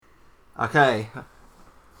Okay.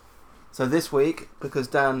 So this week, because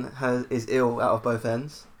Dan is ill out of both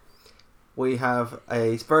ends, we have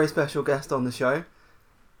a very special guest on the show.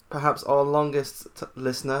 Perhaps our longest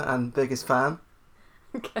listener and biggest fan.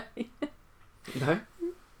 Okay. No?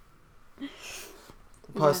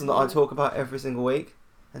 The person that I talk about every single week,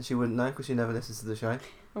 and she wouldn't know because she never listens to the show.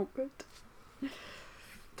 Oh, good.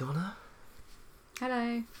 Donna?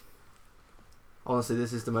 Hello. Honestly,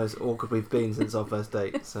 this is the most awkward we've been since our first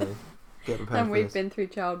date, so get prepared And for we've this. been through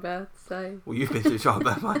childbirth, so... Well, you've been through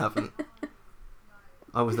childbirth, I haven't.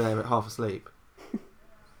 I was there at half asleep.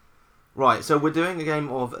 Right, so we're doing a game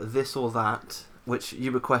of This or That, which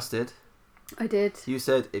you requested. I did. You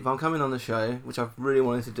said, if I'm coming on the show, which I've really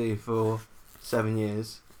wanted to do for 7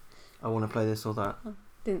 years, I want to play This or That.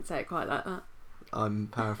 Didn't say it quite like that. I'm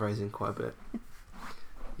paraphrasing quite a bit.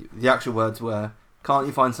 The actual words were, can't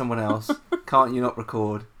you find someone else? Can't you not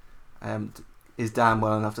record? Is Dan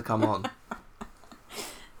well enough to come on?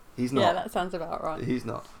 He's not. Yeah, that sounds about right. He's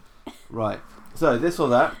not. Right. So, This or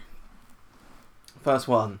That. First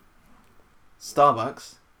one.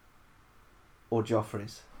 Starbucks or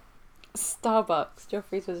Joffrey's? Starbucks.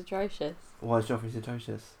 Joffrey's was atrocious. Why is Joffrey's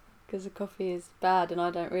atrocious? Because the coffee is bad and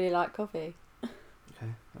I don't really like coffee.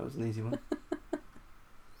 Okay, that was an easy one.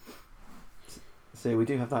 See, we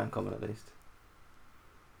do have that in common at least.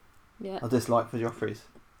 Yeah. A dislike for Joffrey's.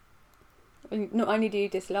 Not only do you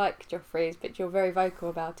dislike Joffrey's, but you're very vocal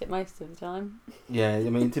about it most of the time. Yeah, I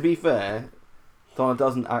mean, to be fair, Donna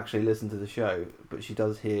doesn't actually listen to the show, but she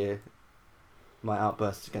does hear my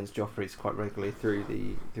outbursts against Joffrey's quite regularly through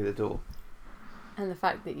the door. And the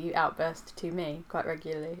fact that you outburst to me quite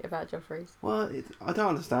regularly about Joffrey's. Well, I don't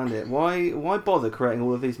understand it. Why bother creating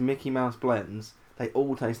all of these Mickey Mouse blends? They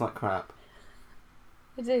all taste like crap.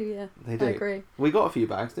 I do, yeah. They do. I agree. We got a few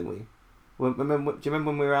bags, didn't we? Do you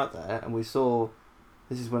remember when we were out there and we saw...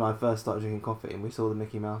 This is when I first started drinking coffee and we saw the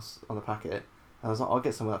Mickey Mouse on the packet. And I was like, I'll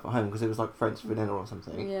get some of that for home because it was like French vanilla or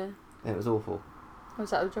something. Yeah. And it was awful. Was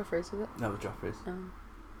that with Joffrey's, was it? That was Joffrey's. Oh.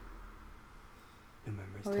 Your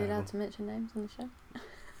memory's Are we terrible. allowed to mention names on the show?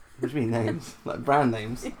 What do you mean names? Like brand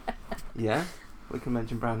names? Yeah, we can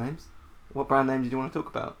mention brand names. What brand name did you want to talk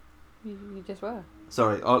about? You just were.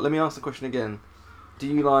 Sorry, let me ask the question again. Do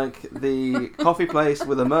you like the coffee place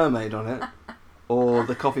with a mermaid on it, or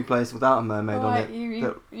the coffee place without a mermaid on Alright,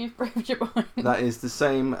 it? you've proved your point. That is the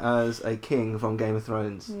same as a king from Game of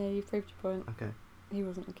Thrones. Yeah, you've proved your point. Okay. He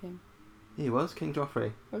wasn't a king. He was King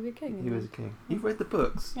Joffrey. Was he a king? He was a king. You've read the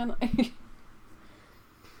books. Yeah, no.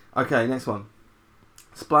 Okay, next one.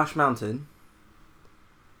 Splash Mountain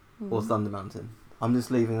or Mhm. Thunder Mountain. I'm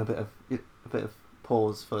just leaving a bit of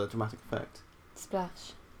pause for dramatic effect.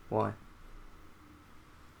 Splash. Why?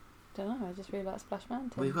 Don't know, I just really like Splash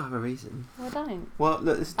Mountain. Well, you've got to have a reason. Well, I don't. Well,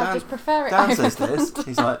 look, this is I Dan. just prefer it Dan over says this.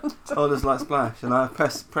 He's like, oh, there's like Splash, and I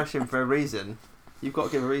press him for a reason. You've got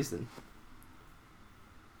to give a reason.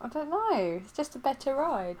 I don't know. It's just a better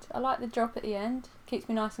ride. I like the drop at the end. Keeps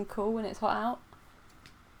me nice and cool when it's hot out.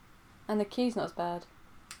 And the queue's not as bad.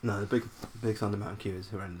 No, the big Thunder Mountain queue is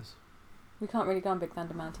horrendous. We can't really go on Big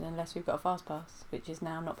Thunder Mountain unless we've got a fast pass, which is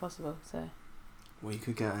now not possible. So Well, you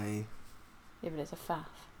could get a yeah, but it's a faff.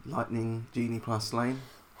 Lightning Genie Plus lane.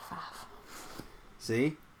 Faff.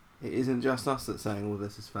 See, it isn't just us that's saying all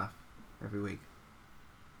this is faff every week.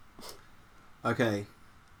 Okay.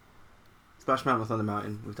 Splash Mountain or Thunder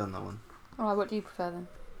Mountain, we've done that one. Alright, what do you prefer then?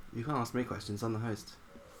 You can't ask me questions, I'm the host.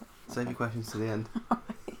 Save your questions to the end.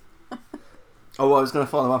 Oh, well, I was going to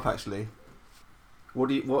follow up actually. What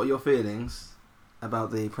are your feelings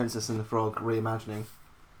about the Princess and the Frog reimagining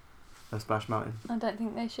of Splash Mountain? I don't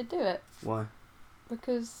think they should do it Why?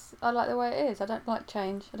 because I like the way it is. I don't like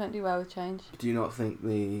change. I don't do well with change. Do you not think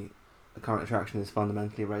the current attraction is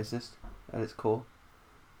fundamentally racist at its core?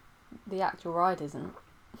 The actual ride isn't.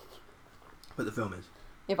 But the film is.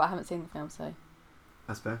 Yeah, but I haven't seen the film, so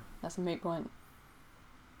That's fair. that's a moot point.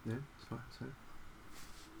 Yeah, that's fine.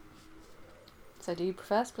 So do you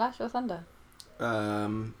prefer Splash or Thunder? I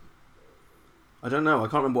don't know. I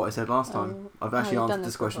can't remember what I said last time. I've actually you've done answered this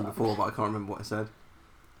this question before. before, but I can't remember what I said.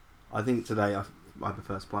 I think today I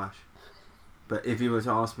prefer Splash. But if you were to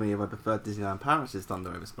ask me if I preferred Disneyland Paris' Thunder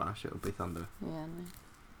over Splash, it would be Thunder. Yeah, no.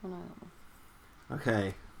 I know that one.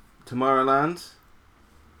 Okay. Tomorrowland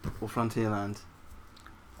or Frontierland?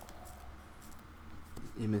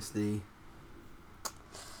 You missed the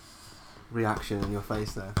reaction in your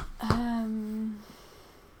face there.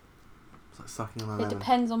 It's like sucking on a It lemon.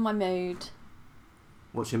 depends on my mood.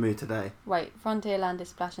 What's your mood today? Wait, Frontierland is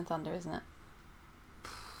Splash and Thunder, isn't it?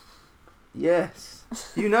 Yes.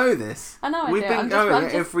 You know this. I know I We've do. been I'm going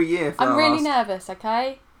just, every year for I'm our really last... nervous,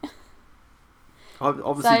 okay?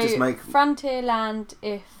 Obviously, So just make. Frontierland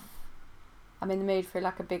if I'm in the mood for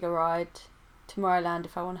like a bigger ride. Tomorrowland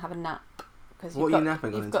if I want to have a nap. Because What are you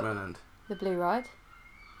napping on in Tomorrowland? The Blue Ride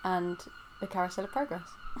and the Carousel of Progress.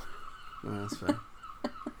 No, that's fair.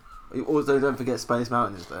 Also, don't forget Space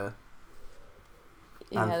Mountain is there.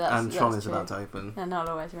 Yeah, and Tron is true. about to open. And I'll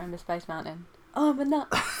always remember Space Mountain. Oh, I'm a nut.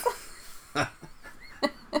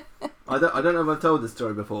 I don't know if I've told this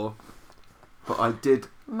story before, but I did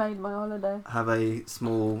Made my holiday. have a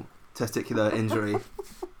small testicular injury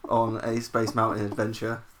on a Space Mountain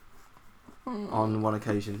adventure on one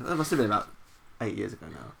occasion. That must have been about 8 years ago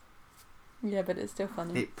now. Yeah, but it's still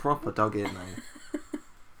funny. It proper dug in, though.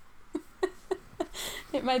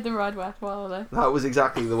 It made the ride worthwhile, though. That was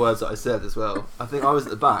exactly the words that I said as well. I think I was at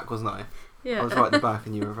the back, wasn't I? Yeah. I was right at the back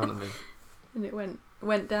and you were in front of me. And it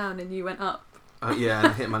went down and you went up. Yeah, and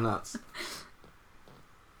I hit my nuts.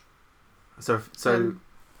 So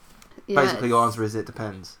basically your answer is it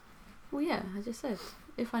depends. Well, yeah, I just said.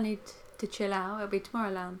 If I need to chill out, it'll be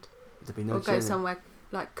Tomorrowland. There'll be no or chilling. go somewhere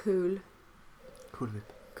like cool. Cool.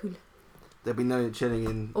 There'll be no chilling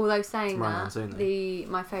in. Although saying Tomorrowland that,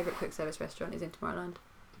 my favourite quick service restaurant is in Tomorrowland.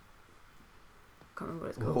 Can't remember what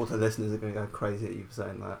it's called. All the listeners are going to go crazy at you for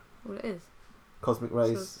saying that. Well, it is. Cosmic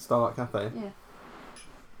Rays Starlight Cafe. Yeah.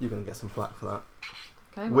 You're going to get some flack for that.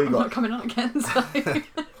 Okay, well, I'm not coming on again, so...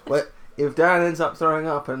 Well, if Darren ends up throwing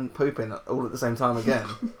up and pooping all at the same time again,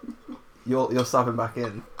 you're subbing back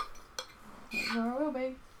in. There I will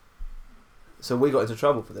be. So we got into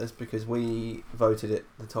trouble for this because we voted it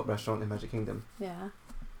the top restaurant in Magic Kingdom. Yeah.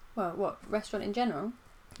 Well, what? Restaurant in general?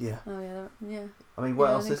 Yeah. Oh, yeah. Yeah. I mean,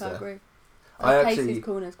 what else I is there? agree. Pacey's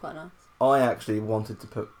Corner is quite nice. I actually wanted to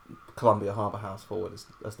put Columbia Harbour House forward as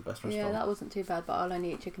the best restaurant. Yeah, that wasn't too bad, but I'll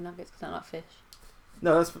only eat chicken nuggets because I don't like fish.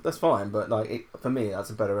 No, that's fine, but like for me,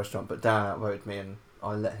 that's a better restaurant. But Dan outvoted me, and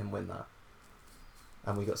I let him win that.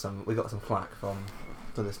 And we got some flack from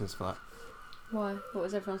the listeners for that. Why? What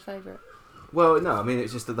was everyone's favourite? Well, no, I mean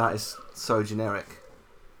it's just that is so generic.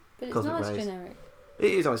 But it's Cosmic nice Rays. generic.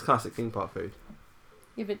 It is always classic theme park food.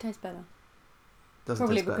 Yeah, but it tastes better. Doesn't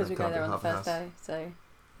Probably taste better because than we go there on the Columbia first Harbour House. day, so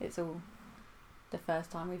it's all the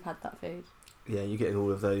first time we've had that food. Yeah, you're getting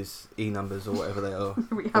all of those E numbers or whatever they are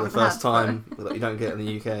We for the haven't first had time that you don't get in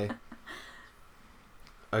the UK.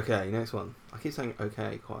 Okay, next one. I keep saying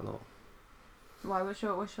okay quite a lot. Why? What's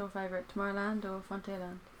your favourite? Tomorrowland or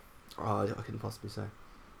Frontierland? Oh, I couldn't possibly say.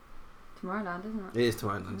 Tomorrowland, isn't it? It is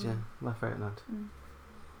Tomorrowland, yeah, my favourite land. Mm.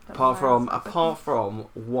 Apart from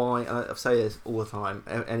why, and I say this all the time,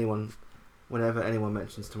 whenever anyone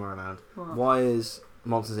mentions Tomorrowland, What? why is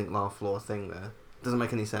Monsters Inc. Laugh Floor a thing there? Doesn't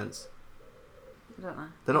make any sense. I don't know.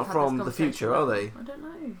 They're not We've had from this the future, conversation. are they? I don't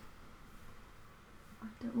know.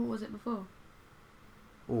 What was it before?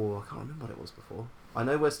 Oh, I can't remember what it was before. I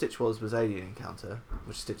know where Stitch was Alien Encounter,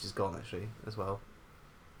 which Stitch is gone actually as well.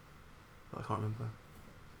 But I can't remember.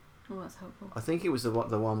 Oh, that's helpful. I think it was the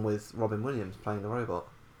one with Robin Williams playing the robot.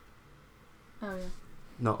 Oh yeah.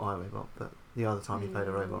 Not iRobot, but the other time he played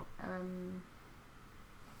a robot.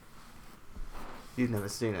 You've never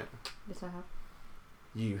seen it. Yes, I have.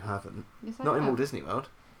 You haven't. Yes, I Not have. in Walt Disney World.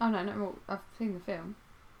 Oh no, not Walt. I've seen the film.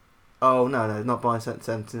 Oh no, not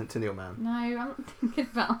Bicentennial Man. No, I'm not thinking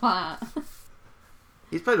about that.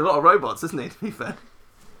 He's played a lot of robots, hasn't he? To be fair.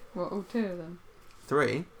 What? All two of them?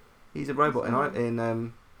 3. He's a robot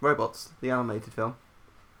in Robots, the animated film.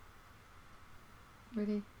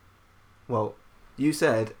 Really? Well, you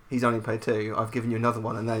said he's only played 2. I've given you another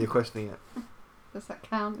one, and now you're questioning it. Does that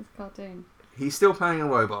count as cartoon? He's still playing a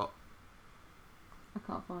robot. I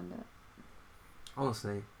can't find it.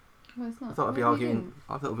 Honestly, Well, it's not. I thought I'd be What do you arguing. mean?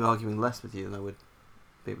 I thought I'd be arguing less with you than I would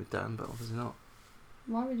be with Dan, but obviously not.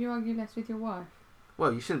 Why would you argue less with your wife?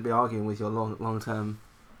 Well, you shouldn't be arguing with your long-term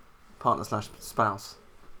partner / spouse.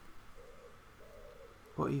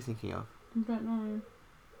 What are you thinking of? I don't know.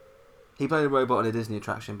 He played a robot in a Disney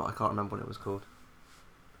attraction, but I can't remember what it was called.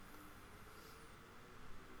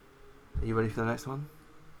 Are you ready for the next one?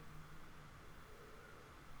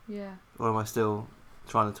 Yeah. Or am I still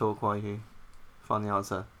trying to talk while you find the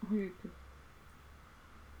answer? You could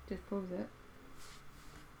just pause it.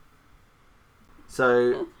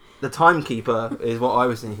 So, the Timekeeper is what I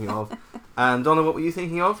was thinking of. And Donna, what were you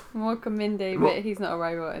thinking of? Mork and Mindy, What? but he's not a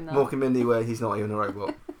robot in that. Mork and Mindy, where he's not even a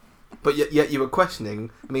robot. But yet you were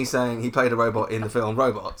questioning me saying he played a robot in the film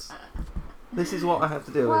Robots. This is what I have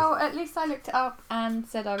to deal with. Well, at least I looked it up and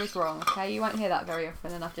said I was wrong, okay? You won't hear that very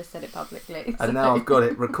often, and I've just said it publicly. And now I've got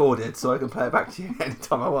it recorded so I can play it back to you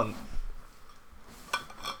anytime I want.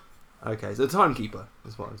 Okay, so the Timekeeper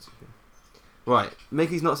is what I was thinking. Right,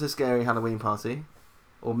 Mickey's Not So Scary Halloween Party,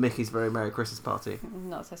 or Mickey's Very Merry Christmas Party.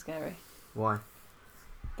 Not so scary. Why?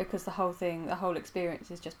 because the whole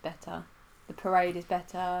experience is just better. The parade is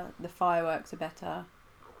better, the fireworks are better,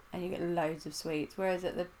 and you get loads of sweets. Whereas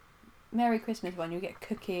at the Merry Christmas one, you get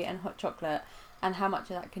cookie and hot chocolate, and how much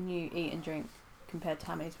of that can you eat and drink compared to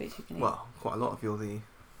how many sweets you can eat? Well, quite a lot if you're the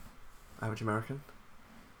average American.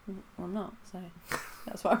 Well, I'm not, so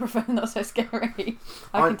that's why I prefer Not So Scary.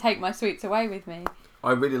 I can take my sweets away with me.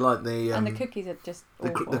 I really like the... and the cookies are just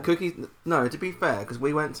awful. The cookies... No, to be fair, because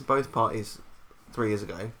we went to both parties 3 years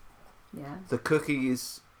ago. Yeah. The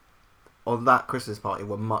cookies on that Christmas party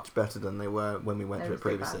were much better than they were when we went to it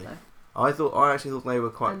previously. I actually thought they were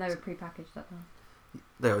quite... And they were pre-packaged that time.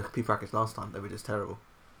 They were pre-packaged last time. They were just terrible.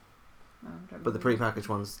 Oh, I don't But the remember. pre-packaged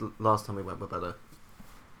ones last time we went were better.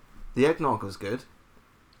 The eggnog was good.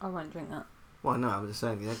 I won't drink that. Well, no, I was just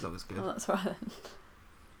saying the eggnog was good. Oh, that's all right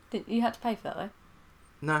then. You had to pay for that though?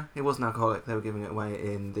 No, it wasn't alcoholic. They were giving it away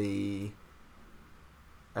in the...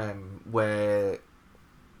 where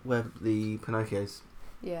the Pinocchio's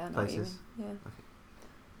Yeah, not places. even. Yeah. Okay.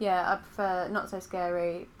 Yeah, I prefer Not So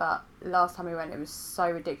Scary, but last time we went it was so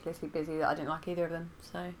ridiculously busy that I didn't like either of them,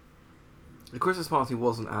 so... The Christmas party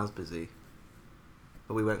wasn't as busy,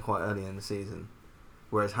 but we went quite early in the season.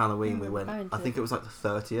 Whereas Halloween we went, I think it was like the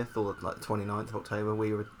 30th or like the 29th of October,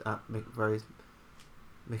 we were at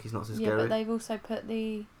Mickey's Not So Scary. Yeah, but they've also put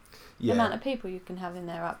the amount of people you can have in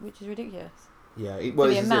there up, which is ridiculous. Yeah,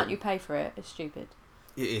 The amount you pay for it is stupid.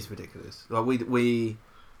 It is ridiculous. Like we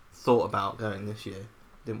thought about going this year,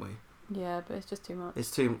 didn't we? Yeah, but it's just too much.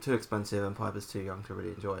 It's too expensive and Piper's too young to really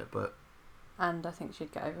enjoy it, but... And I think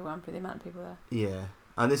she'd get overwhelmed with the amount of people there. Yeah,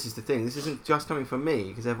 and this is the thing, this isn't just coming from me,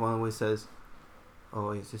 because everyone always says,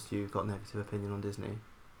 oh, it's just you've got a negative opinion on Disney.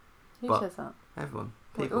 Who says that? Everyone.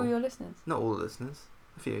 What, People. all your listeners? Not all the listeners,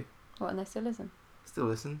 a few. What, and they still listen? Still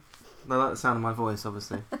listen. They like the sound of my voice,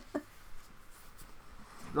 obviously.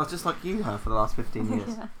 Not just like you have for the last 15 years.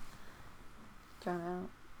 Yeah. Drown it out.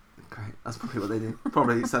 Great, that's probably what they do.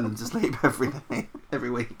 Probably send them to sleep every day,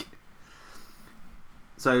 every week.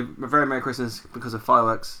 So, a very Merry Christmas because of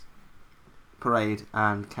fireworks, parade,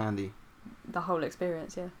 and candy. The whole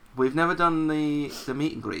experience, yeah. We've never done the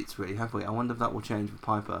meet and greets, really, have we? I wonder if that will change with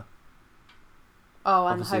Piper. Oh,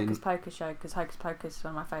 and Obviously the Hocus Pocus show, because Hocus Pocus is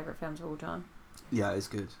one of my favourite films of all time. Yeah, it's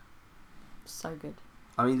good. So good.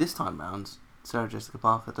 I mean, this time round, Sarah Jessica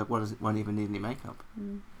Parker won't even need any makeup.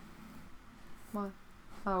 Mm. Why?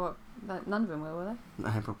 Oh, what? None of them will they?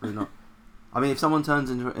 No, probably not. I mean, if someone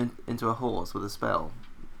turns into a horse with a spell,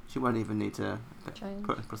 she won't even need to Change.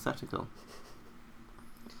 put a prosthetic on.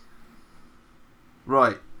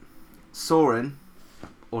 Right. Soarin'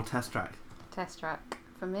 or Test Track? Test Track.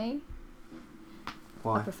 For me, I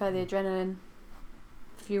Why? prefer the adrenaline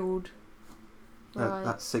fueled ride.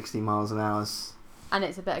 That's 60 miles an hour. And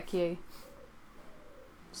it's a better queue.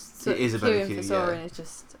 It is a better queue, for Soarin' yeah. is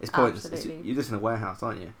just It's pointless. absolutely You're just in a warehouse,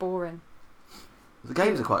 aren't you? boring. The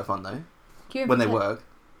games are quite fun, though, Queuing when for they work.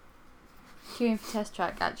 Queuing for Test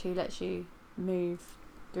Track actually lets you move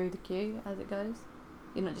through the queue as it goes.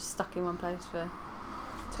 You're not just stuck in one place for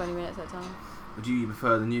 20 minutes at a time. Would you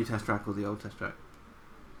prefer the new Test Track or the old Test Track?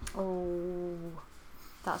 Oh,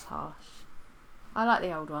 that's harsh. I like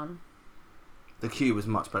the old one, The queue was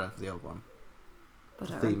much better for the old one. but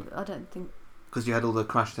The I theme. don't think. Because you had all the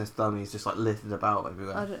crash test dummies just like littered about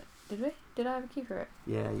everywhere. Did we? Did I have a queue for it?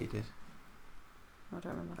 Yeah, you did. I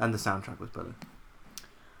don't remember. And the soundtrack was better.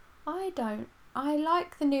 I don't. I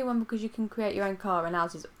like the new one because you can create your own car, and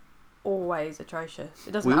ours is always atrocious.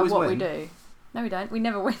 It doesn't We matter always what we win. do. No, we don't. We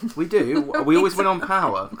never win. We do. We always win on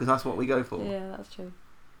power because that's what we go for. Yeah, that's true.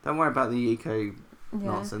 Don't worry about the eco Yeah.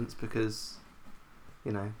 nonsense because,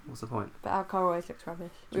 you know, what's the point? But our car always looks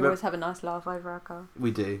rubbish. Do We you always have a nice laugh over our car.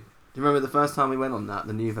 We do. Do you remember the first time we went on that,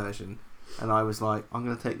 the new version, and I was like, I'm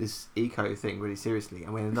going to take this eco thing really seriously,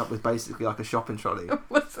 and we ended up with basically like a shopping trolley.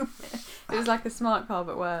 Wasn't it? It was like a smart car,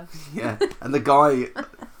 but worse. Yeah, and the guy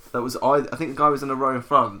that was, I think the guy was in the row in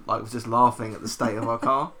front, like was just laughing at the state of our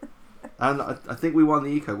car. And I think we won the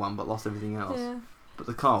eco one, but lost everything else. Yeah. But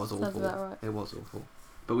the car was Sounds awful. about right. It was awful.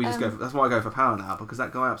 But we just go. That's why I go for power now because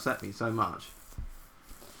that guy upset me so much.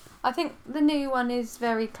 I think the new one is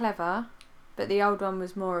very clever, but the old one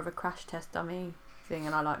was more of a crash test dummy thing,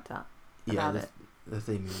 and I liked that Yeah, about it. the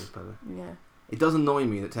theming was better. Yeah. It does annoy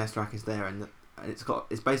me that Test Track is there and it's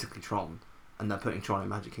basically Tron, and they're putting Tron in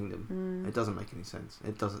Magic Kingdom. Mm. It doesn't make any sense.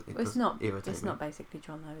 It doesn't. It Well, does it's not. irritate It's me. not basically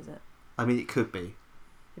Tron, though, is it? I mean, it could be.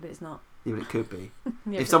 Yeah, but it's not. Yeah, but it could be.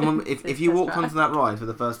 Yeah, If but someone, it's if you Test walked Track. onto that ride for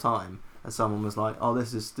the first time and someone was like, "Oh,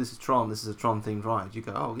 this is Tron. This is a Tron themed ride," you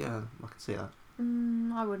go, "Oh yeah, I can see that."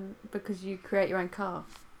 I wouldn't, because you create your own car.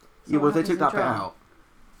 So Yeah, well, what if they happens took that in bit Tron?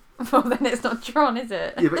 out, Well, then it's not Tron, is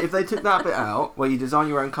it? Yeah, but if they took that bit out, where you design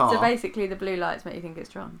your own car, So basically, the blue lights make you think it's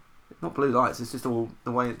Tron. not blue lights. It's just all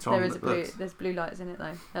the way Tron There is looks. there's blue lights in it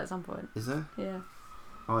though. At some point. Is there? Yeah.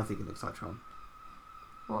 Oh, I think it looks like Tron.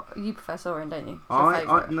 What you prefer Soarin', don't you? It's your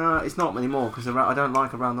favourite. No, it's not anymore because I don't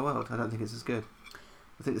like Around the World. I don't think it's as good.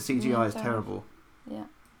 I think the CGI Yeah, is fair terrible. Yeah,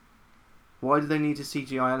 Why do they need to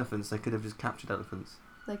CGI elephants? They could have just captured elephants.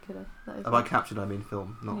 they could have. That is By good. captured, I mean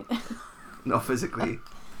film, not not physically.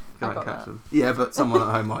 I Go and got catch that. them. Yeah, but someone at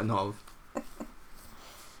home might not have.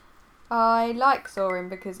 I like Soarin'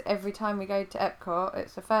 because every time we go to Epcot,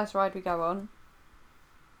 it's the first ride we go on.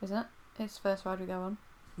 Isn't it? It's the first ride we go on.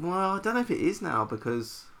 Well, I don't know if it is now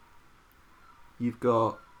because you've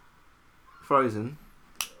got Frozen,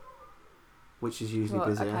 which is usually Well,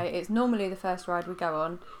 busier. okay, it's normally the first ride we go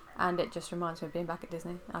on, and it just reminds me of being back at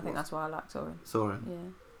Disney. I think What? that's why I like Soarin'.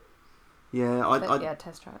 Soarin'. Yeah. Yeah, But yeah,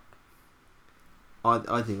 Test Track.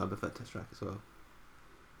 I think I prefer Test Track as well.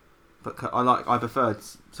 But I preferred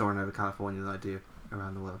Soarin' over California than I do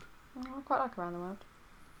Around the World. Oh, I quite like Around the World.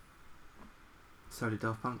 So did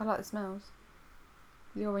Daft Punk. I like the smells.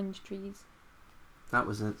 The orange trees. That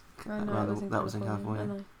was it. I know, That was in California. I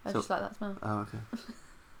know. I So- just like that smell. Oh, okay.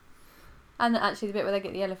 And actually, the bit where they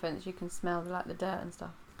get the elephants, you can smell the dirt and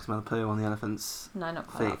stuff. Smell the poo on the elephants. No, not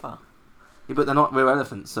quite Feet. that far. Yeah, but they're not real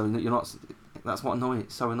elephants, so you're not. That's what annoying.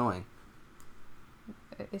 It's so annoying.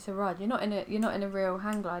 It's a ride. You're not in a real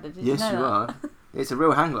hang glider. Did Yes, you know you that? are. It's a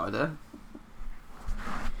real hang glider.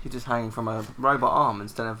 You're just hanging from a robot arm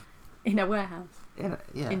instead of. In a warehouse. Yeah,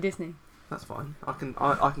 In Disney. that's fine. I can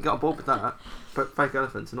get on board with that. But fake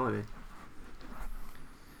elephants annoy me.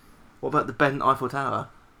 What about the bent Eiffel Tower?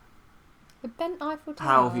 The bent Eiffel Tower.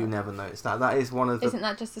 How have you never noticed that? That is one of the. Isn't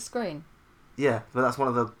that just a screen? Yeah, but that's one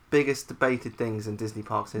of the biggest debated things in Disney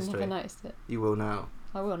Parks Never history. noticed it. You will now.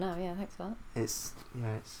 I will now. Yeah, thanks for that. It's.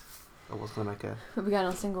 I was gonna make a. We'll be going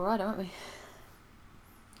on a single ride, aren't we?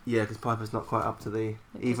 Yeah, because Piper's not quite up to the.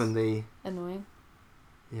 It's Even the. Annoying.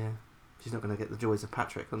 Yeah. She's not gonna get the joys of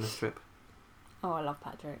Patrick on this trip. Oh, I love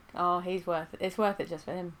Patrick. Oh, he's worth it. It's worth it just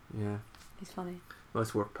for him. Yeah. He's funny.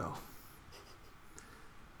 Nice work, pal.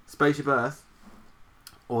 Spaceship Earth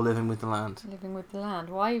or Living with the Land? Living with the land.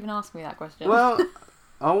 Why even ask me that question? Well,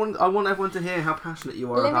 I want everyone to hear how passionate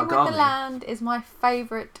you are Living about with the gardening. Land is my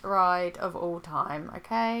favourite ride of all time,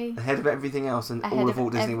 okay? Ahead of everything else in Ahead all of of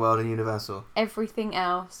Walt Disney World and Universal. Everything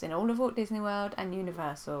else in all of Walt Disney World and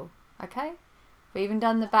Universal, okay? We've even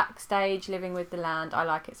done the backstage Living with the Land. I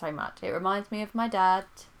like it so much. It reminds me of my dad,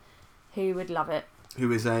 who would love it.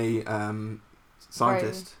 Who is a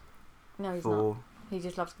scientist No, he's not. for... He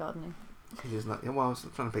just loves gardening. He is like, yeah, well, I was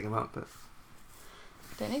trying to pick him up, but...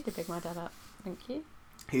 Don't need to pick my dad up. Thank you.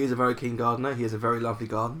 He is a very keen gardener. He has a very lovely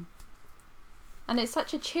garden. And it's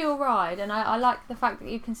such a chill ride, and I like the fact that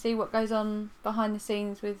you can see what goes on behind the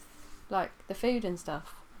scenes with, like, the food and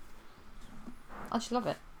stuff. I just love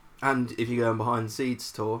it. And if you go on Behind the Seeds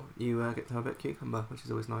tour, you get to have a bit of cucumber, which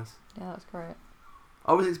is always nice. Yeah, that's great.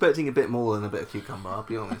 I was expecting a bit more than a bit of cucumber, I'll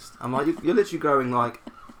be honest. I'm like, you're literally growing, like,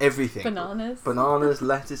 everything. Bananas,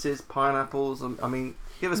 lettuces, pineapples. I mean,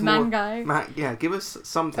 give us Mango. more. Give us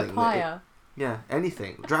something. Papaya.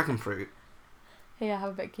 Anything. Dragon fruit. Here, have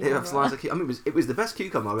a bit of Yeah, cucumber. slice of I mean, it was the best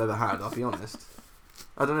cucumber I've ever had, I'll be honest.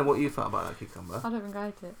 I don't know what you felt about that cucumber. I don't even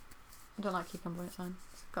go to it. I don't like cucumber on its own.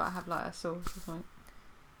 It's got to have, like, a sauce or something.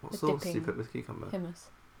 What the sauce do you dipping. put with cucumber? Hummus.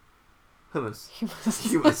 Hummus.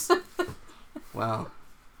 Hummus. Hummus. Wow.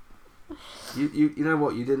 You know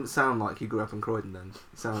what? You didn't sound like you grew up in Croydon then. You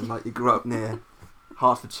sounded like you grew up near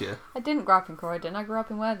Hertfordshire. I didn't grow up in Croydon. I grew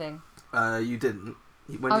up in Worthing. You didn't.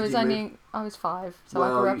 When I did was you move? I was 5, so I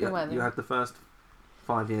grew up in Worthing. You had the first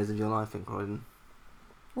 5 years of your life in Croydon.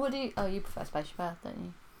 What do you... Oh, you prefer Spaceship Earth, don't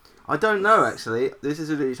you? I don't know, actually. This is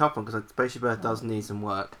a really tough one, because Spaceship Earth does need some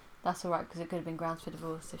work. That's alright, because it could have been grounds for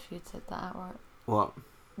divorce if you'd said that outright. What?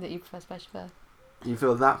 That you prefer Spaceship Earth. You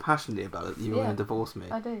feel that passionately about it that you were Yeah. going to divorce me?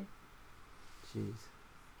 I do. Jeez.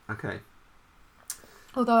 Okay.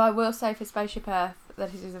 Although I will say for Spaceship Earth that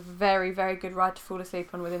it is a very, very good ride to fall asleep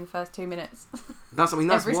on within the first 2 minutes. That's Every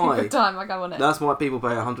why. single time I go on it. That's why people pay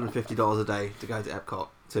 $150 a day to go to Epcot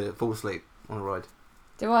to fall asleep on a ride.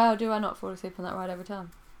 Do I or do I not fall asleep on that ride every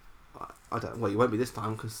time? I don't. Well, you won't be this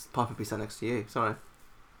time because Piper will be sat next to you. Sorry.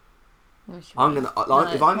 No, she I'm won't. gonna. No,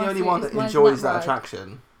 If I'm the my only seat one is that mine, enjoys that that ride.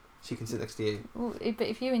 attraction, she can sit next to you. Well, but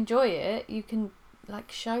if you enjoy it, you can,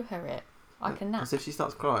 like, show her it. I can nap. Because if she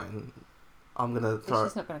starts crying, I'm gonna But throw.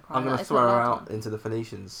 she's not going to cry. I'm gonna It's throw not her loud out enough. into the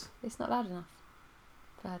Phoenicians. It's not loud enough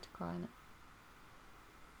for her to cry in it.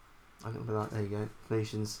 I'm gonna be like, there you go,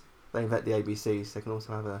 Phoenicians. They vet the ABCs. They can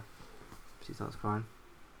also have her. If she starts crying.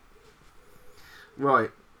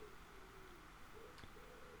 Right.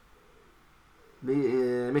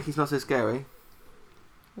 Mickey's Not So Scary.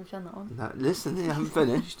 We've done that one. No, listen, I haven't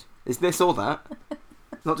finished. It's this or that.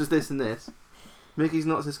 Not just this and this. Mickey's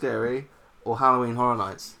Not So Scary or Halloween Horror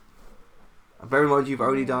Nights. Bear in mind you've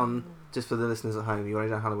only done, just for the listeners at home, you've only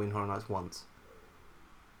done Halloween Horror Nights once.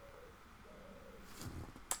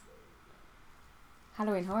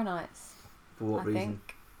 Halloween Horror Nights. For what reason? I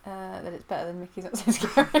think that it's better than Mickey's Not So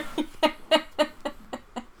Scary.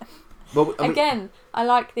 Well, I mean, Again, I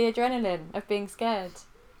like the adrenaline of being scared.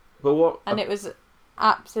 but what? And it was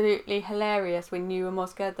absolutely hilarious when you were more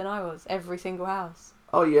scared than I was. Every single house.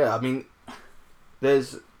 Oh yeah, I mean,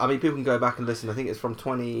 people can go back and listen. I think it's from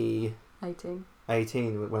 2018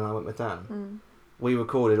 18. when I went with Dan. Mm. We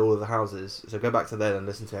recorded all of the houses, so go back to there and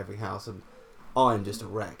listen to every house. And I'm just a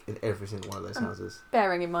wreck in every single one of those houses.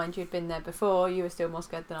 Bearing in mind you'd been there before, you were still more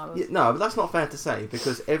scared than I was. Yeah, no, but that's not fair to say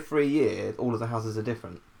because every year all of the houses are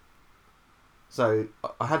different. So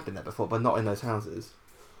I had been there before, but not in those houses.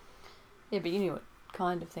 Yeah, but you knew what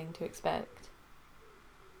kind of thing to expect.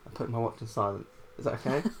 I put my watch in silent. Is that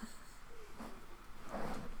okay?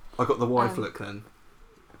 I got the wife look then.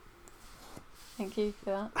 Thank you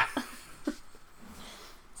for that.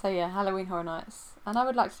 So yeah, Halloween Horror Nights. And I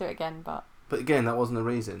would like to do it again, but But again, that wasn't a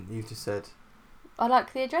reason. You just said... I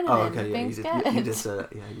like the adrenaline Oh, of okay, yeah, being you scared. did. You did say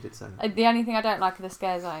that. Yeah, you did say that. The only thing I don't like are the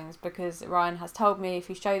scare zones because Ryan has told me if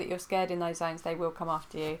you show that you're scared in those zones, they will come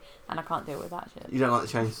after you, and I can't deal with that shit. You don't like the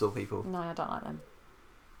chainsaw people? No, I don't like them.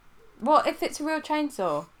 What if it's a real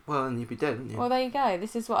chainsaw? Well, then you'd be dead, wouldn't you? Well, there you go.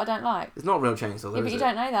 This is what I don't like. It's not a real chainsaw, though, Yeah, but is you it?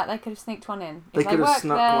 don't know that. They could have sneaked one in. They If could have worked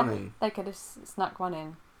snuck there, one in. They could have snuck one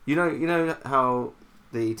in. You know how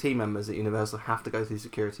the team members at Universal have to go through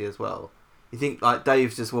security as well? You think, like,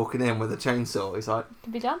 Dave's just walking in with a chainsaw. He's like,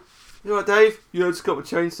 Could be done. you all right, Dave? You just got a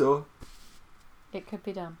chainsaw. It could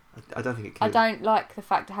be done. I don't think it could. I don't like the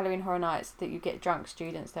fact at Halloween Horror Nights that you get drunk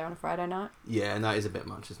students there on a Friday night Yeah, and that is a bit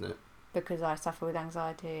much, isn't it? because I suffer with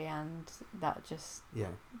anxiety and that just, Yeah.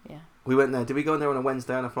 yeah. We went there. Did we go in there on a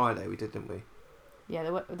Wednesday and a Friday? We did, didn't we?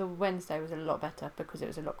 Yeah, the Wednesday was a lot better because it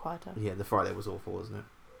was a lot quieter. Yeah, the Friday was awful, wasn't it?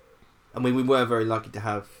 I mean, we were very lucky to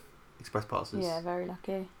have express passes. Yeah, very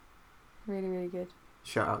lucky. Really, really good.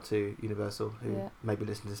 Shout out to Universal, who Yeah. maybe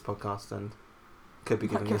listen to this podcast and could be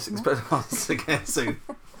Might giving give us us express passes again soon.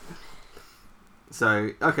 So,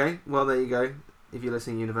 okay, well, there you go. If you're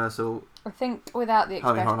listening, Universal, I think without the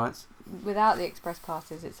Halloween Horror express Nights. without the express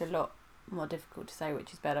passes, it's a lot more difficult to say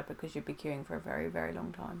which is better because you'd be queuing for a very, very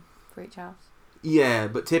long time for each house. Yeah,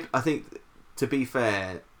 but I think, to be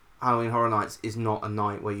fair, Halloween Horror Nights is not a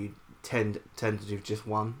night where you tend to do just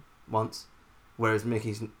once, whereas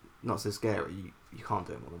Mickey's Not So Scary, you can't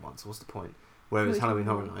do it more than once. What's the point? Whereas Which Halloween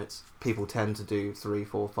one? Horror Nights, people tend to do 3,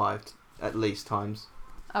 4, 5 at least times.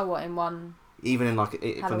 Oh, what, in one? Even in like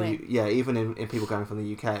Halloween. even in people going from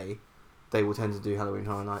the UK, they will tend to do Halloween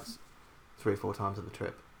Horror Nights 3 or 4 times of the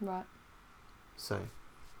trip. Right. So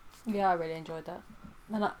Yeah, I really enjoyed that.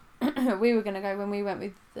 And we were going to go when we went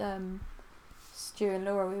with Stu and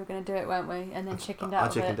Laura, we were going to do it, weren't we? And then chickened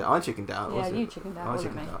out of it. I chickened out. Yeah, wasn't you it? chickened out, I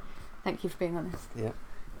wasn't chickened me? out. Thank you for being honest. Yeah.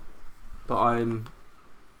 But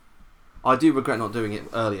I do regret not doing it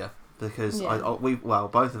earlier because Yeah.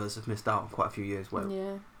 both of us have missed out on quite a few years where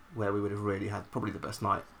Yeah, we would have really had probably the best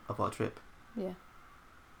night of our trip. yeah.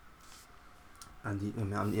 And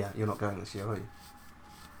you're not going this year, are you?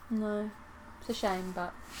 No, it's a shame,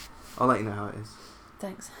 but I'll let you know how it is.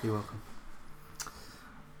 thanks. You're welcome.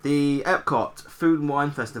 The Epcot Food and Wine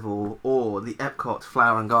Festival or the Epcot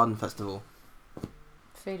Flower and Garden Festival.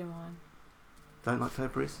 Food and wine. Don't like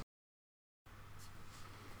February's?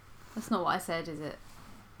 That's not what I said, is it?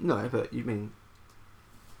 No, but you mean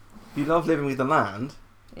you love living with the land.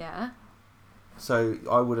 Yeah. So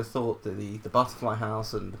I would have thought that the butterfly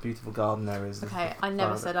house and the beautiful garden areas. Okay, I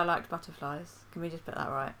never said I liked butterflies. Can we just put that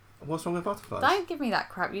right? What's wrong with butterflies? Don't give me that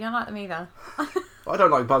crap. You don't like them either. I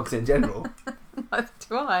don't like bugs in general. Neither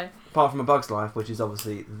do I. Apart from A Bug's Life, which is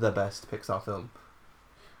obviously the best Pixar film.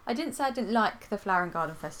 I didn't say I didn't like the Flower and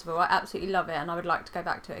Garden Festival. I absolutely love it, and I would like to go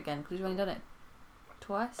back to it again because we've only done it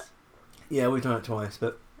twice. Yeah, we've done it twice,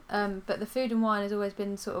 but But the food and wine has always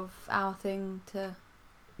been sort of our thing to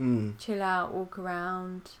chill out, walk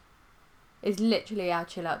around. It's literally our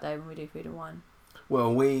chill out day when we do food and wine.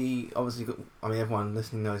 Well, we obviously got, everyone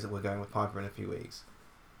listening knows that we're going with Piper in a few weeks.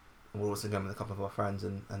 And we're also going with a couple of our friends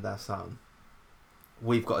and their son.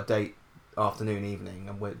 We've got a date afternoon, evening,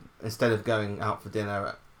 and we're instead of going out for dinner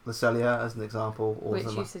at La Celia, as an example, or Which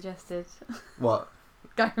something you suggested. what?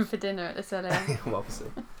 Going for dinner at the cellar. Well, obviously.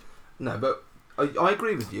 No, but I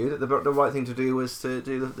agree with you that the right thing to do was to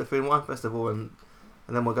do the Food and Wine Festival, and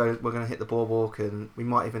then we're going to hit the boardwalk, and we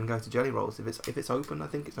might even go to Jelly Rolls if it's open. I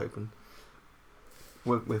think it's open.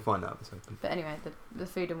 We'll find out if it's open. But anyway, the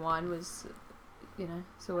food and wine was,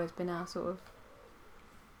 it's always been our sort of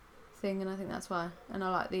thing, and I think that's why. And I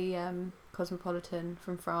like the Cosmopolitan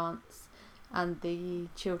from France and the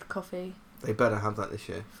chilled coffee. They better have that this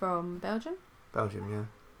year. From Belgium? Belgium, yeah.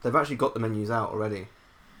 They've actually got the menus out already.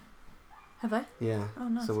 Have they? Yeah. Oh,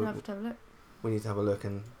 nice. So We'll have to have a look. We need to have a look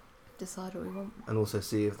and decide what we want. And also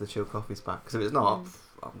see if the chilled coffee's back. Because if it's not,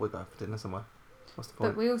 we'll go for dinner somewhere. What's the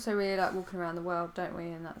point? But we also really like walking around the world, don't we?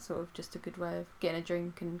 And that's sort of just a good way of getting a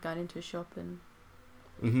drink and going into a shop. And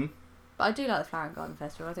But I do like the Flower and Garden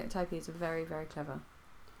Festival. I think Topia's are very, very clever.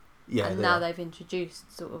 Yeah. And now they've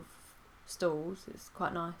introduced sort of stalls. It's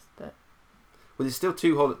quite nice, but. Well, there's still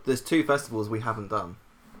there's two festivals we haven't done.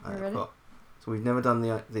 Oh, really? So we've never done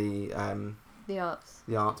the arts.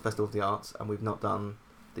 The Arts Festival of the Arts, and we've not done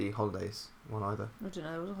the holidays one either. I didn't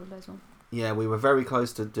know there was a holidays one. Yeah, we were very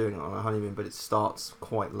close to doing it on our honeymoon, but it starts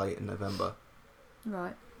quite late in November.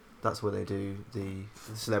 Right. That's where they do the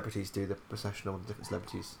celebrities do the processional. The different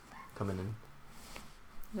celebrities come in and.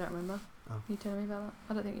 I don't remember. Oh. You telling me about that?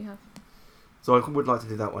 I don't think you have. So I would like to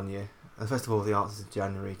do that one year. The Festival of the Arts is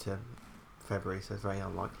January to February, so it's very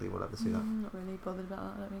unlikely we'll ever see that. I'm not really bothered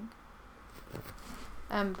about that, I don't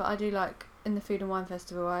think. But I do like in the Food and Wine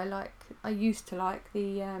Festival. I used to like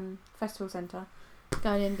the festival centre,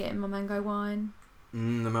 going in and getting my mango wine. The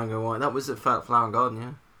mango wine. That was at Flower and Garden,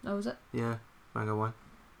 yeah. Oh, was it? Yeah, mango wine.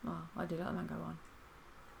 Oh, I do like the mango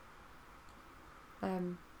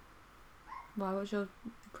wine. Why? What's your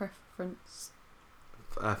preference?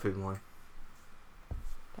 Food and wine.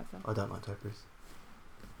 Pepper. I don't like topiaries.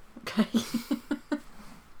 Okay.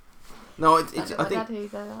 No, I my think. dad who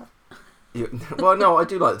said that. Well, no, I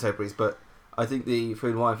do like the topiaries, but I think the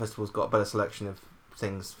Food and Wine Festival's got a better selection of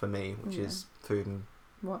things for me, which is food and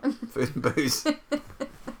food and booze.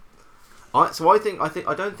 I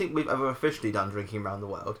don't think we've ever officially done drinking around the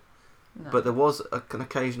world, but there was an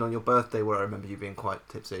occasion on your birthday where I remember you being quite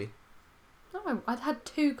tipsy. No, I'd had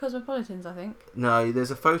 2 Cosmopolitans, I think. No,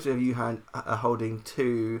 there's a photo of you holding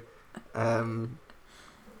 2.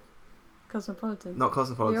 Cosmopolitans. Not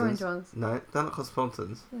Cosmopolitans. The orange ones. No, they're not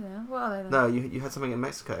Cosmopolitans. Yeah, what are they then? No, you had something in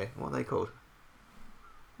Mexico. What are they called?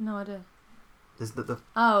 No idea. There's the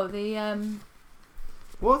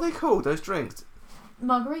What are they called? Those drinks?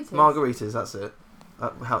 Margaritas. Margaritas. That's it.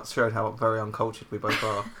 That showed how very uncultured we both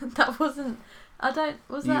are. That wasn't.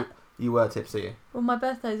 That? You were tipsy. Well, my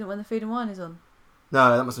birthday isn't when the Food and Wine is on.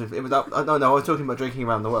 No, that must have been. It was that, no, I was talking about drinking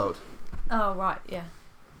around the world. Oh right, yeah.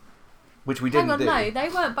 Which we didn't do. No, they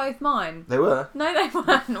weren't both mine. They were. No, they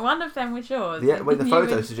weren't. One of them was yours. Yeah, when the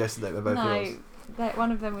photo suggested they were both yours. No,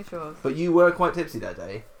 one of them was yours. But you were quite tipsy that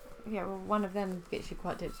day. Yeah, well, one of them gets you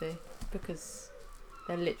quite tipsy because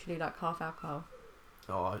they're literally like half alcohol.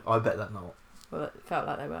 Oh, I bet they're not. Well, it felt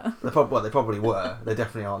like they were. They probably were. They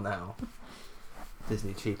definitely are now.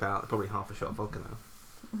 Disney cheap out. Probably half a shot of vodka now.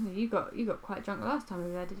 You got quite drunk last time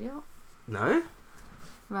we were there, did you? No.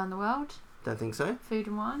 Around the world. Don't think so. Food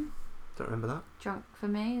and wine. Don't remember that. Drunk for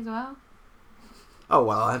me as well. Oh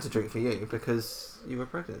well, I had to drink for you because you were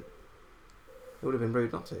pregnant. It would have been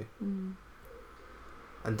rude not to. Mm.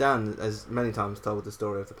 And Dan has many times told the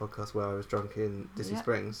story of the podcast where I was drunk in Disney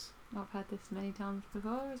Springs. I've had this many times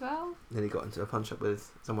before as well. Then he got into a punch up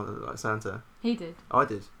with someone that looked like Santa. He did. I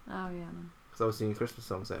did. Oh yeah. Because I was singing Christmas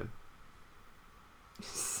songs at him.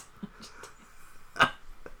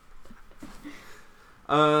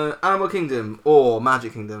 Animal Kingdom or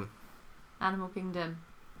Magic Kingdom? Animal Kingdom.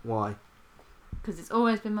 Why? Because it's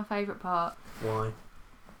always been my favourite part. Why?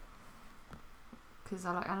 Because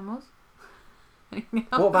I like animals.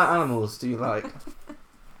 What about animals do you like?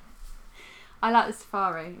 I like the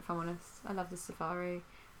safari, if I'm honest. I love the safari.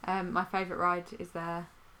 My favourite ride is their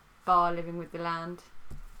bar Living with the Land.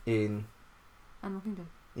 In? Animal Kingdom.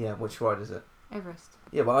 Yeah, which ride is it? Everest.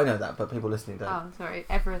 Yeah, well I know that, but people listening don't. Oh, sorry,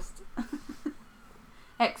 Everest.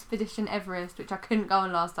 Expedition Everest, which I couldn't go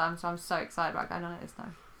on last time, so I'm so excited about going on it this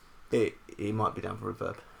time. It might be down for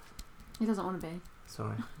reverb. He doesn't want to be.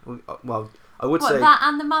 Sorry. Well, I would say... that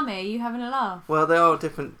and the Mummy? You having a laugh? Well, they are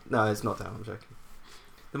different... No, it's not down, I'm joking.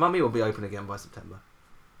 The Mummy will be open again by September.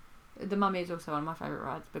 The Mummy is also one of my favourite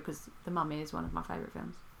rides because The Mummy is one of my favourite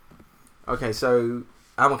films. Okay, so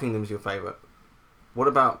Animal Kingdom is your favourite. What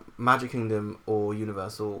about Magic Kingdom or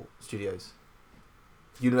Universal Studios?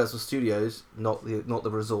 Universal Studios, not the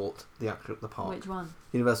resort, the park. Which one?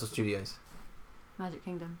 Universal Studios. Magic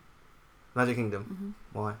Kingdom. Magic Kingdom?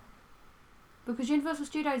 Mm-hmm. Why? Because Universal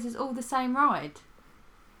Studios is all the same ride.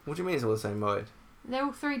 What do you mean it's all the same ride? They're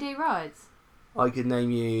all 3D rides. I could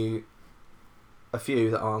name you a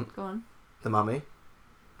few that aren't. Go on. The Mummy.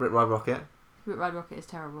 Rip Ride Rocket. Rip Ride Rocket is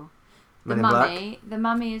terrible. The Men in Black. Mummy. The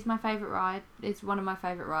Mummy is my favourite ride. It's one of my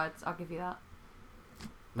favourite rides. I'll give you that. But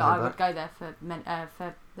Men in I would Black. go there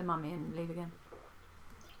for the Mummy and leave again.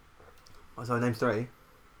 Oh, so name 3.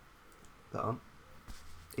 That on.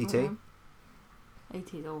 E.T. Mhm.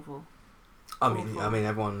 E.T. is awful. I mean, Awful.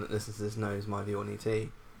 everyone that listens to this knows my view on E.T.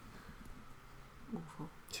 Awful.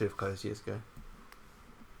 Should have closed years ago.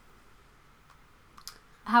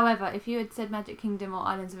 However, if you had said Magic Kingdom or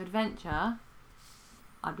Islands of Adventure,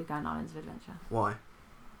 I'd be going Islands of Adventure. Why?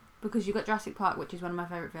 Because you got Jurassic Park, which is one of my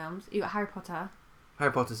favourite films. You got Harry Potter.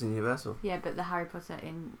 Harry Potter's in Universal. Yeah, but the Harry Potter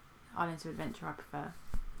in Islands of Adventure I prefer.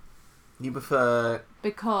 You prefer...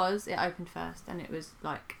 Because it opened first and it was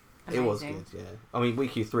like amazing. It was good, yeah. I mean, we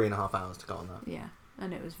queued 3.5 hours to go on that. Yeah,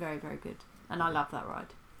 and it was very, very good. And I love that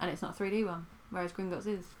ride. And it's not a 3D one, whereas Gringotts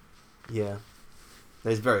is. Yeah.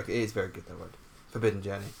 It is very good, that ride. Forbidden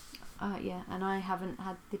Journey. Yeah, and I haven't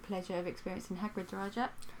had the pleasure of experiencing Hagrid's ride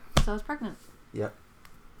yet, so I was pregnant. Yep.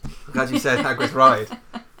 I'm glad you said Hagrid's ride.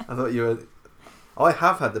 I thought you were... I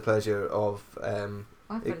have had the pleasure of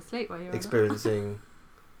I fell asleep while you were experiencing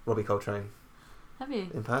Robbie Coltrane Have you?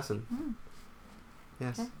 in person. Mm,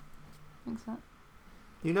 Yes. Okay. Thanks for that.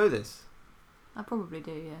 You know this? I probably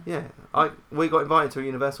do, yeah. Yeah. We got invited to a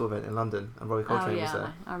Universal event in London and Robbie Coltrane was I there.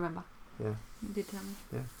 know. I remember. Yeah. You did tell me.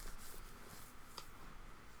 Yeah.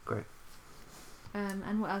 Great.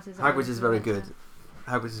 And what else is Hagrid's is very good.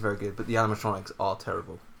 Hagrid's is very good, but the animatronics are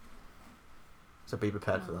terrible. So be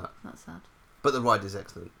prepared for that. That's sad. But the ride is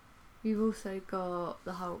excellent. You've also got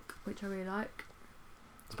the Hulk, which I really like.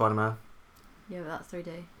 Spider-Man. Yeah, but that's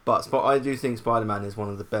 3D. But I do think Spider-Man is one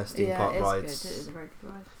of the best theme park rides. Good. It is a very good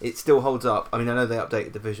ride. It still holds up. I mean, I know they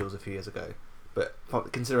updated the visuals a few years ago, but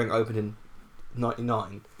considering it opened in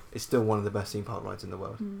 '99, it's still one of the best theme park rides in the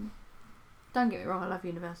world. Mm. Don't get me wrong, I love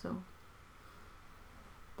Universal.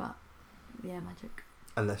 But, yeah, magic.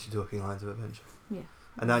 Unless you're talking Lines of Adventure. Yeah.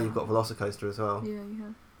 And now you've got Velocicoaster as well, Yeah, you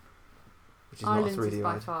have. which is Islands not a 3D is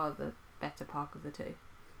by ride. far the better park of the two.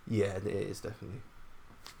 Yeah, it is definitely.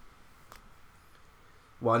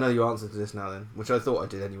 Well, I know your answer to this now then, which I thought I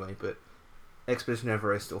did anyway, but Expedition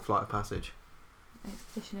Everest or Flight of Passage?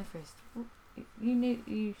 Expedition Everest. You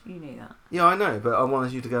knew that. Yeah, I know, but I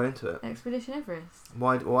wanted you to go into it. Expedition Everest.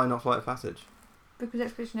 Why not Flight of Passage? Because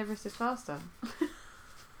Expedition Everest is faster.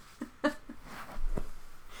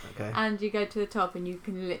 Okay. And you go to the top and you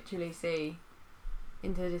can literally see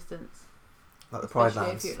into the distance. Like the Pride Especially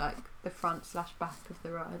Lands. if you like the front/back of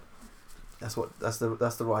the ride. That's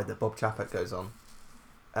the ride that Bob Chapek goes on,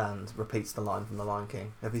 and repeats the line from The Lion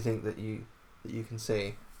King. Everything that you can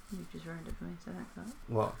see. You've just ruined it for me, so thanks for that.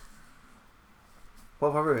 What? What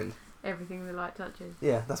have I ruined? Everything the light touches.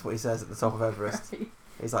 Yeah, that's what he says at the top of Everest.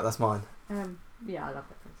 He's like, that's mine. Yeah, I love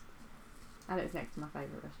that place. And it's next to my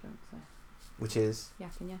favourite restaurant, so. Which is...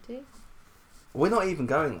 Yak and Yeti. We're not even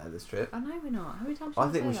going there this trip. I know we're not. How many times I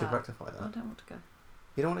did think say we should that? rectify I that. don't want to go.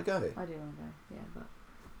 You don't want to go? I do want to go, yeah, but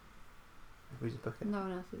We just book it. no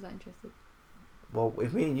one else is that interested. Well,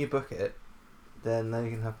 if me and you book it, then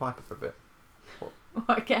you can have Piper for a bit.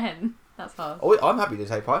 What, again? That's hard. Oh, I'm happy to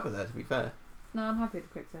take Piper there, to be fair. No, I'm happy with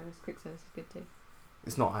the quick service. Quick service is good too.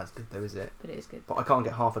 It's not as good though, is it? But it is good. But I can't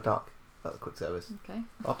get half a duck. That's quick service. Okay.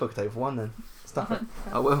 I'll book a table for one then. Stuff it.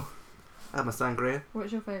 Fine. I will. Have my sangria.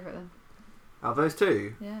 What's your favourite then? Are those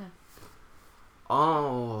two? Yeah.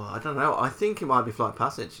 Oh, I don't know. I think it might be Flight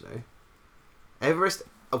Passage, you know. Everest,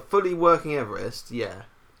 a fully working Everest, yeah.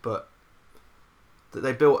 But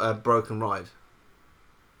they built a broken ride.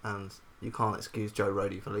 And you can't excuse Joe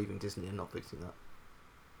Rohde for leaving Disney and not fixing that.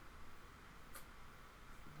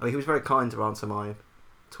 I mean, he was very kind to answer my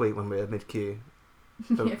tweet when we were mid-queue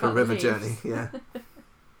for, Yeah, for about the River leaves. Journey, yeah.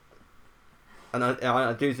 And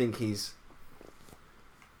I do think he's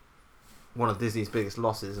one of Disney's biggest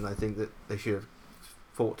losses, and I think that they should have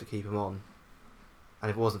fought to keep him on. And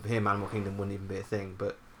if it wasn't for him, Animal Kingdom wouldn't even be a thing,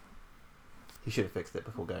 but he should have fixed it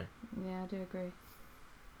before going. Yeah, I do agree.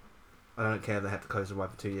 I don't care if they had to close the ride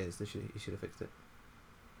for 2 years, he should have fixed it.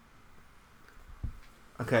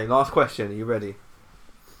 Okay, last question, are you ready?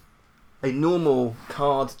 A normal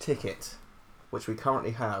card ticket, which we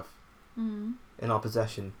currently have Mm. in our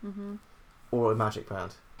possession, Mhm. or a Magic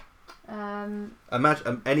Band. Um,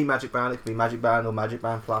 Any Magic Band, it could be Magic Band or Magic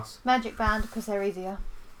Band Plus. Magic Band because they're easier.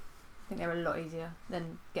 I think they're a lot easier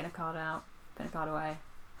than getting a card out, putting a card away.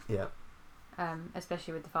 Yeah.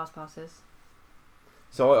 Especially with the fast passes.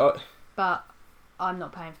 So, But I'm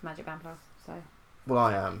not paying for Magic Band Plus, so well,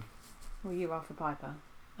 I am. well, you are for Piper, and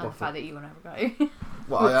What the for? fact that you want to have a go.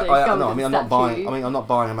 Well, With the no, I golden mean, I'm not statue. buying. I'm not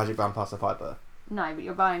buying a Magic Band Plus for Piper. No, but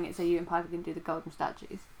you're buying it so you and Piper can do the golden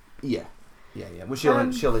statues. Yeah. Which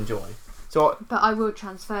she'll enjoy. So, But I will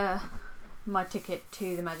transfer my ticket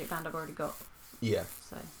to the Magic Band I've already got. Yeah.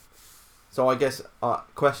 So I guess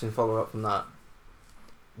question follow up from that: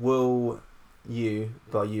 will you,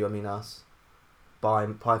 by you I mean us, buy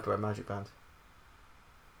Piper a Magic Band?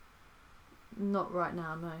 not right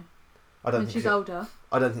now, no. I don't When think she's older,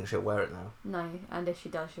 I don't think she'll wear it now. no. And if she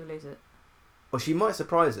does, she'll lose it. Well, she might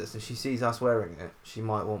surprise us if she sees us wearing it. She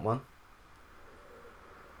might want one.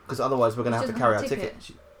 Because otherwise, we're going to have to carry our ticket.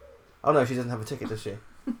 Oh no, she doesn't have a ticket, does she?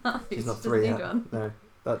 No, She's not she 3 doesn't yet. need one.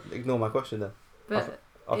 No, ignore my question then. But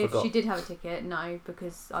I if forgot. she did have a ticket, no,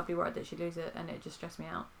 because I'd be worried that she'd lose it and it'd just stress me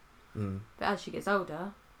out. But as she gets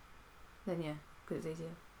older, then yeah, because it's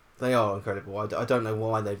easier. They are incredible. I don't know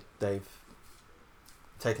why they've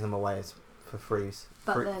taken them away as for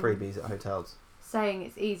freebies at hotels. Saying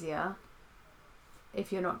it's easier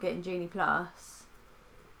if you're not getting Genie Plus,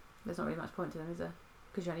 there's not really much point to them, is there?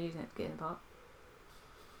 Because you're only using it to get in the park.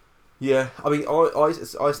 Yeah, I mean,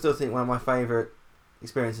 I still think one of my favourite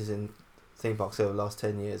experiences in theme parks over the last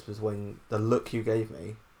 10 years was when the look you gave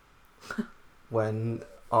me when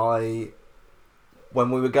we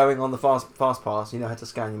were going on the fast pass, you know, had to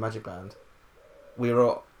scan your Magic Band. We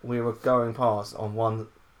were going past on one,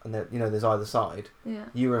 and there, you know, there's either side. Yeah.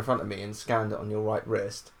 You were in front of me and scanned it on your right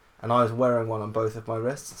wrist, and I was wearing one on both of my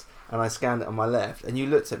wrists, and I scanned it on my left, and you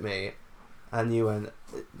looked at me, and you went,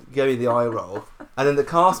 gave me the eye roll, and then the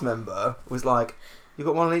cast member was like, "You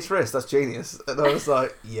got one on each wrist? That's genius." And I was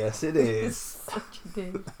like, "Yes, it is." Such a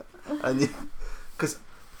dude. And because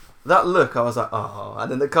that look, I was like, "Oh,"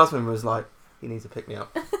 and then the cast member was like, "You need to pick me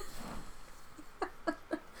up."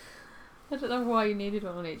 I don't know why you needed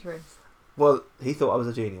one on each wrist. Well, he thought I was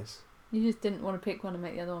a genius. You just didn't want to pick one and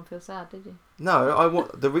make the other one feel sad, did you? No,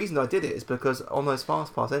 the reason I did it is because on those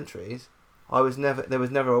fast pass entries, there was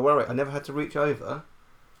never a worry. I never had to reach over.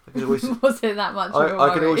 I could always, was it that much of a worry?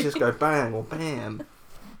 I could always just go bang or bam.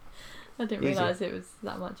 I didn't realise it was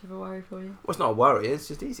that much of a worry for you. Well, it's not a worry. It's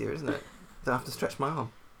just easier, isn't it? I don't have to stretch my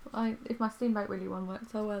arm. If my Steamboat Willie one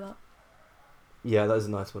works, I'll wear that. Yeah, that is a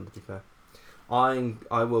nice one, to be fair. I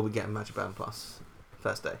will be getting Magic Band Plus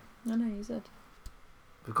first day. I know, you said.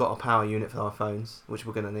 We've got a power unit for our phones, which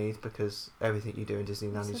we're going to need because everything you do in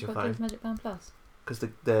Disneyland is your phone. Magic Band Plus? Because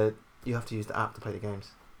you have to use the app to play the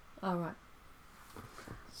games. Oh, right.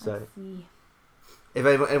 So, if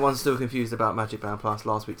anyone's still confused about Magic Band Plus,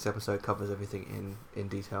 last week's episode covers everything in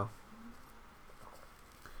detail.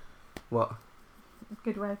 What?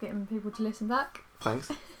 Good way of getting people to listen back. Thanks.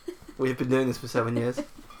 We've been doing this for 7 years.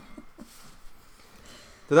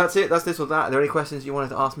 So that's it. That's this or that. Are there any questions you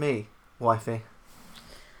wanted to ask me, wifey?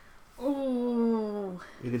 Oh.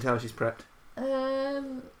 You can tell she's prepped.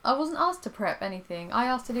 I wasn't asked to prep anything. I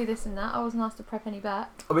asked to do this and that. I wasn't asked to prep any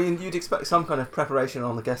back. I mean, you'd expect some kind of preparation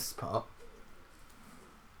on the guest's part.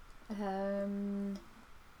 I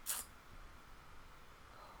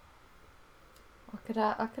could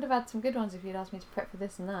have had some good ones if you'd asked me to prep for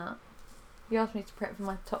this and that. You asked me to prep for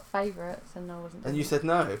my top favourites and I wasn't. And you said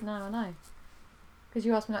no. No, I know. Because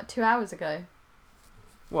you asked me like 2 hours ago.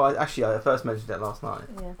 Well, actually, I first mentioned it last night.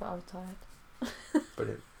 Yeah, but I was tired.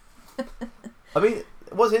 Brilliant. I mean,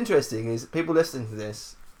 what's interesting is people listening to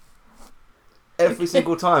this, every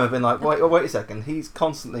single time have been like, wait a second, he's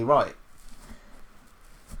constantly right.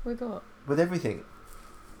 With what? With everything.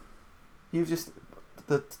 You've just,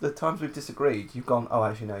 the times we've disagreed, you've gone, oh,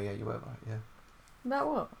 actually, no, yeah, you were right, yeah. About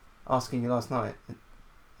what? Asking you last night.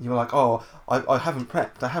 You were like, oh, I haven't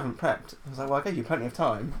prepped. I was like, well, I gave you plenty of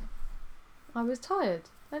time. I was tired.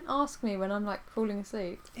 Don't ask me when I'm like falling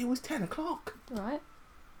asleep. It was 10 o'clock. Right.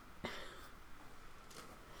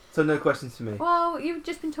 So no questions for me. Well, you've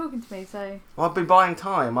just been talking to me, so... Well, I've been buying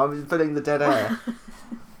time. I've been filling the dead air.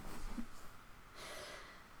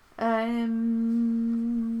 I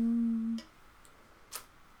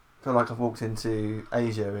feel like I've walked into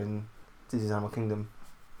Asia in Disney's Animal Kingdom.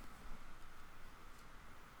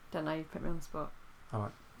 Don't know, you've put me on the spot.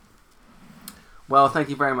 Alright. Well, thank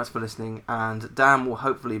you very much for listening, and Dan will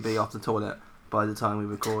hopefully be off the toilet by the time we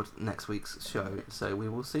record next week's show, so we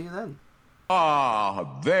will see you then.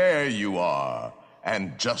 Ah, there you are.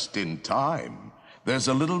 And just in time. There's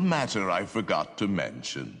a little matter I forgot to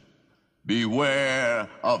mention. Beware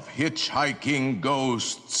of hitchhiking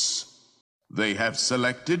ghosts. They have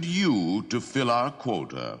selected you to fill our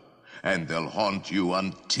quota, and they'll haunt you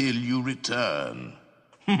until you return.